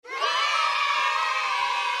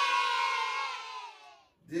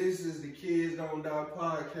This is the Kids Don't Die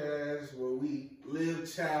podcast where we live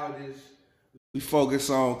childish. We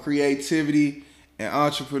focus on creativity and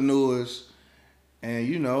entrepreneurs.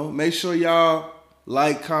 And, make sure y'all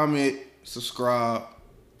like, comment, subscribe.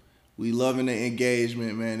 We loving the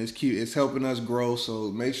engagement, man. It's helping us grow,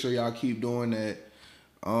 so make sure y'all keep doing that.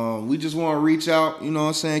 We just want to reach out,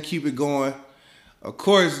 keep it going. Of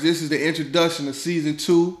course, this is the introduction of season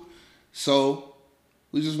 2, so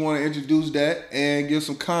we just want to introduce that and give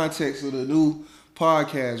some context of the new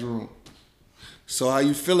podcast room. So how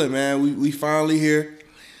you feeling, man? We finally here.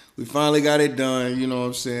 We finally got it done,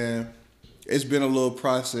 It's been a little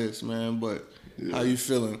process, man, but how you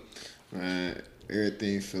feeling? Man,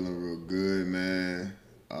 everything feeling real good, man.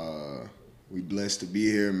 We blessed to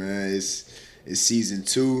be here, man. It's season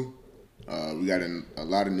 2. We got a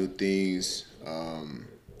lot of new things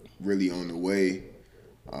really on the way.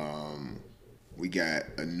 We got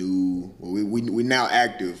a new. We're now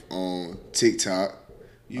active on TikTok,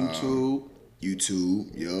 YouTube.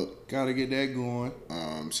 Yup. Gotta get that going.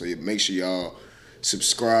 So make sure y'all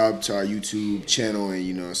subscribe to our YouTube channel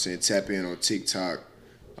and tap in on TikTok.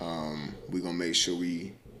 We're gonna make sure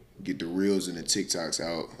we get the reels and the TikToks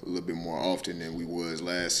out a little bit more often than we was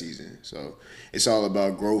last season. So it's all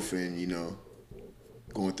about growth and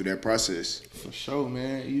going through that process. For sure,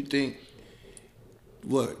 man. You think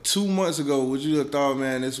 2 months ago would you have thought,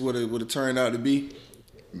 man, this would have turned out to be?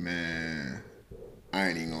 Man, I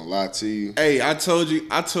ain't even gonna lie to you. Hey, I told you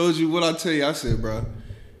what I tell you. I said, bro.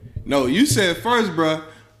 No, you said first, bro.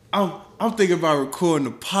 I'm thinking about recording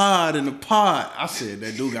the pod in the pod. I said,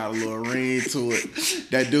 that dude got a little ring to it.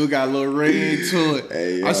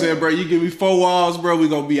 Hey, I said, bro, you give me 4 walls, bro, we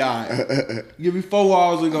gonna be all right. Give me 4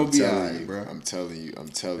 walls, we gonna be all right, bro. I'm telling you.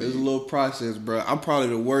 It's a little process, bro. I'm probably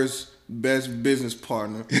the best business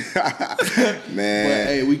partner. Man. But,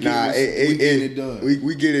 hey, we get it done.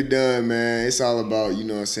 We get it done, man. It's all about,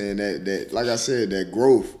 that like I said, that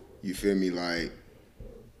growth. You feel me? Like,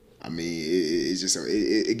 I mean, it's just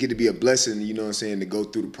it get to be a blessing, to go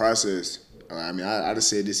through the process. I mean, I just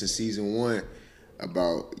said this in season 1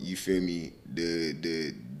 about, you feel me,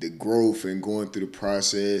 the growth and going through the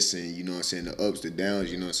process and the ups, the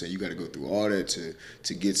downs. You got to go through all that to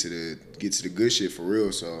get to the good shit for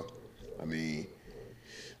real. So, I mean,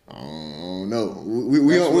 I don't know.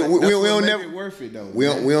 We don't never worth it though. We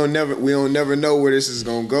don't never know where this is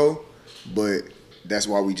gonna go, but that's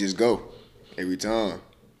why we just go every time.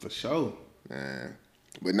 For sure, man.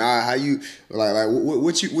 But now, how you like?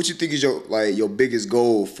 What you think is your biggest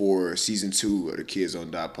goal for season 2 of the Kids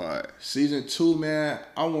Don't Die Pod? Season 2, man.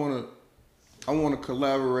 I wanna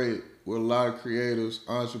collaborate with a lot of creators,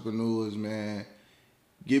 entrepreneurs, man.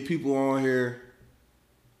 Get people on here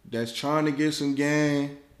that's trying to get some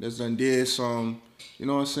game, that's done did some.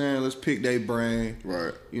 Let's pick their brain.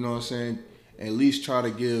 Right. At least try to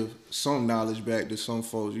give some knowledge back to some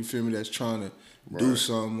folks. You feel me? That's trying to do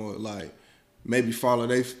something or like maybe follow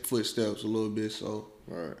their footsteps a little bit. So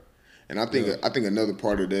right, and I think another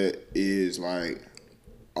part of that is like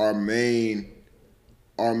our main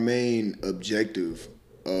objective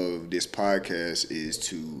of this podcast is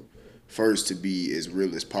to be as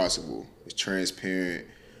real as possible, as transparent,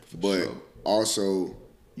 but also,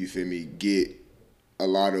 you feel me, get a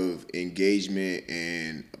lot of engagement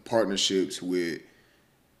and partnerships with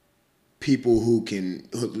people who can,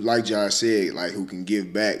 like Josh said, like who can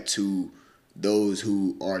give back to those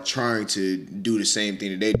who are trying to do the same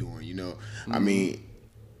thing that they're doing. Mm-hmm. I mean,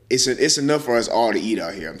 it's enough for us all to eat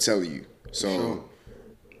out here. I'm telling you. So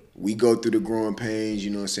we go through the growing pains.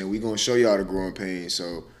 We're gonna show y'all the growing pains.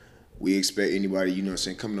 So we expect anybody,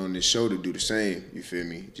 coming on this show to do the same. You feel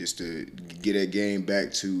me? Just to get that game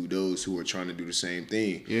back to those who are trying to do the same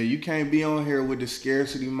thing. Yeah, you can't be on here with the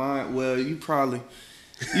scarcity mind. Well, you can't,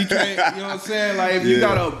 you know what I'm saying? Like, if you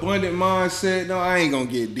got an abundant mindset, no, I ain't gonna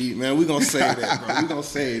get deep, man. We gonna say that, bro. We gonna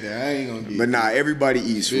say that. I ain't gonna get But deep. Nah, everybody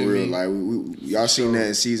eats for real. Like, y'all seen that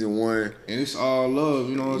in season 1. And it's all love,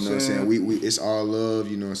 you know what I'm saying? It's all love,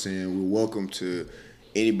 you know what I'm saying? We're welcome to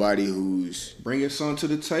anybody who's bringing something to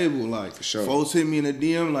the table. Like, for sure. Folks hit me in the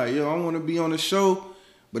DM like, yo, I want to be on the show,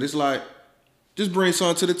 but it's like, just bring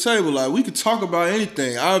something to the table. Like, we could talk about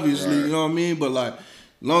anything, obviously, right. You know what I mean? But like,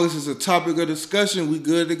 as long as it's a topic of discussion, we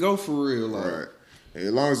good to go for real. Like, right.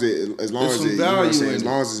 As long as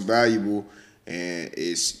it's valuable and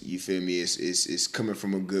it's, you feel me, it's coming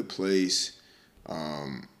from a good place.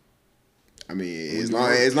 I mean, as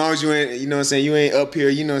long as you ain't, you know what I'm saying, you ain't up here,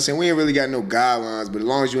 you know what I'm saying, we ain't really got no guidelines, but as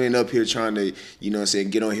long as you ain't up here trying to, you know what I'm saying,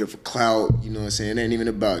 get on here for clout, you know what I'm saying, it ain't even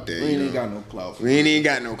about that. We ain't even got no clout for real. We ain't even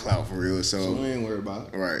got no clout for real, so we ain't worried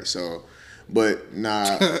about it. Right, so, But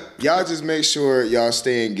nah, y'all just make sure y'all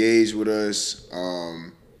stay engaged with us.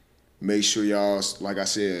 Make sure y'all, like I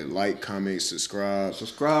said, like, comment, subscribe.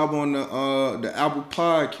 Subscribe on the Apple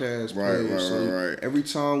Podcast page. Right. Every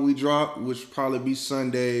time we drop, which probably be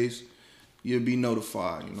Sundays, you'll be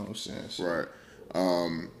notified. You know what I'm saying? So. Right.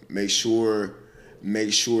 Make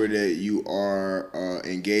sure that you are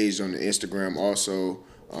engaged on the Instagram. Also,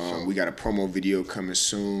 we got a promo video coming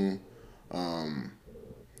soon. You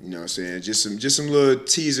know what I'm saying? Just some little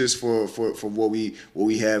teasers for what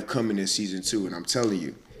we have coming in season 2, and I'm telling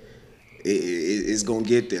you. It's gonna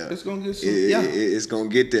get there. It's gonna get it's gonna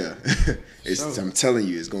get there. Sure. I'm telling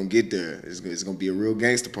you, it's gonna get there. It's gonna be a real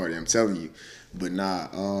gangster party. I'm telling you. But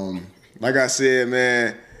nah, like I said,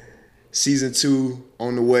 man, season 2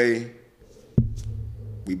 on the way.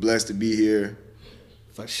 We blessed to be here.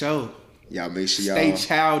 For sure. Y'all make sure y'all stay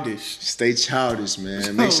childish. Stay childish,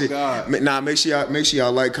 man. Make sure, God. Make sure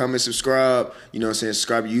y'all like, comment, subscribe. You know what I'm saying?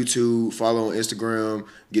 Subscribe to YouTube, follow on Instagram,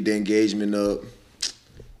 get the engagement up.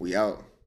 We out.